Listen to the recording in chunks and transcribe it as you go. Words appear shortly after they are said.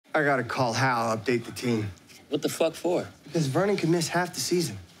I gotta call Hal, update the team. What the fuck for? Because Vernon could miss half the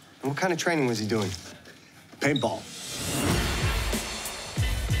season. And what kind of training was he doing? Paintball.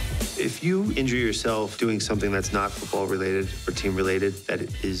 If you injure yourself doing something that's not football related or team related that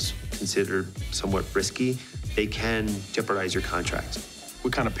is considered somewhat risky, they can jeopardize your contract. We're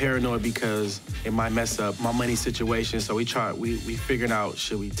kind of paranoid because it might mess up my money situation. So we figured out,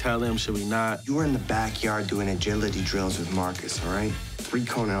 should we tell him, should we not? You were in the backyard doing agility drills with Marcus, all right? 3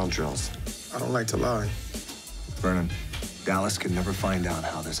 Cornell drills. I don't like to lie. Vernon, Dallas could never find out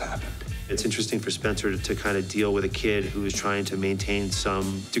how this happened. It's interesting for Spencer to kind of deal with a kid who is trying to maintain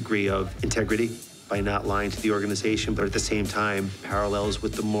some degree of integrity by not lying to the organization, but at the same time, parallels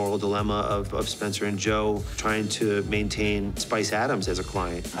with the moral dilemma of Spencer and Joe trying to maintain Spice Adams as a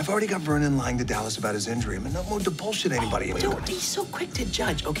client. I've already got Vernon lying to Dallas about his injury. I mean, no more to bullshit anybody anymore. Don't be so quick to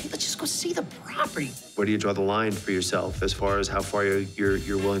judge, okay? Let's just go see the property. Where do you draw the line for yourself as far as how far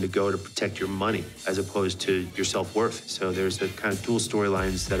you're willing to go to protect your money as opposed to your self-worth? So there's the kind of dual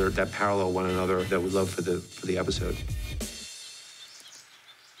storylines that parallel one another that we love for the episode.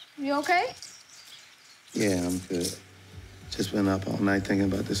 You okay? Yeah, I'm good. Just been up all night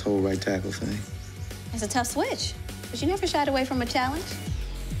thinking about this whole right tackle thing. It's a tough switch, but you never shied away from a challenge.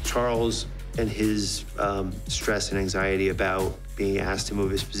 Charles and his stress and anxiety about being asked to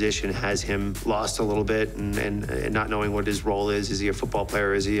move his position has him lost a little bit and not knowing what his role is. Is he a football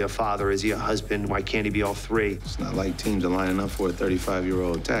player? Is he a father? Is he a husband? Why can't he be all 3? It's not like teams are lining up for a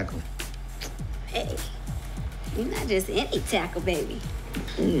 35-year-old tackle. Hey, you're not just any tackle, baby.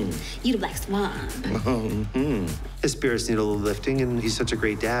 You the Black Swan. His spirits need a little lifting, and he's such a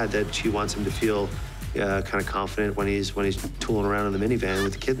great dad that she wants him to feel kind of confident when he's tooling around in the minivan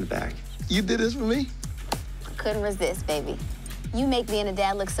with the kid in the back. You did this for me? Couldn't resist, baby. You make being a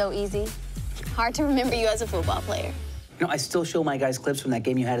dad look so easy. Hard to remember you as a football player. You know, I still show my guys clips from that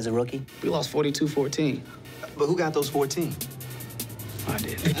game you had as a rookie. We lost 42-14. But who got those 14? I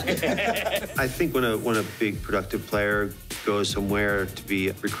did. I think when a big productive player goes somewhere to be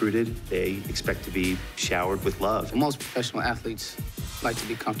recruited, they expect to be showered with love. Most professional athletes like to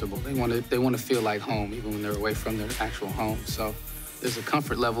be comfortable. They want to feel like home, even when they're away from their actual home. So there's a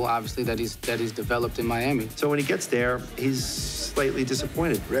comfort level, obviously, that he's developed in Miami. So when he gets there, he's slightly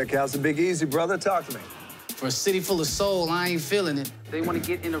disappointed. Rick, how's the Big Easy, brother? Talk to me. For a city full of soul, I ain't feeling it. They want to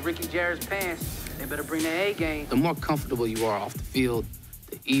get into Ricky Jarrett's pants. They better bring their A game. The more comfortable you are off the field,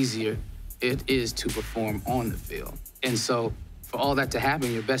 the easier it is to perform on the field. And so for all that to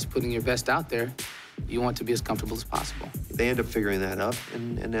happen, putting your best out there, you want to be as comfortable as possible. They end up figuring that out,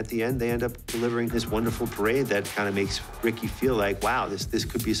 and at the end, they end up delivering this wonderful parade that kind of makes Ricky feel like, wow, this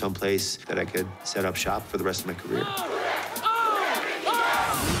could be someplace that I could set up shop for the rest of my career.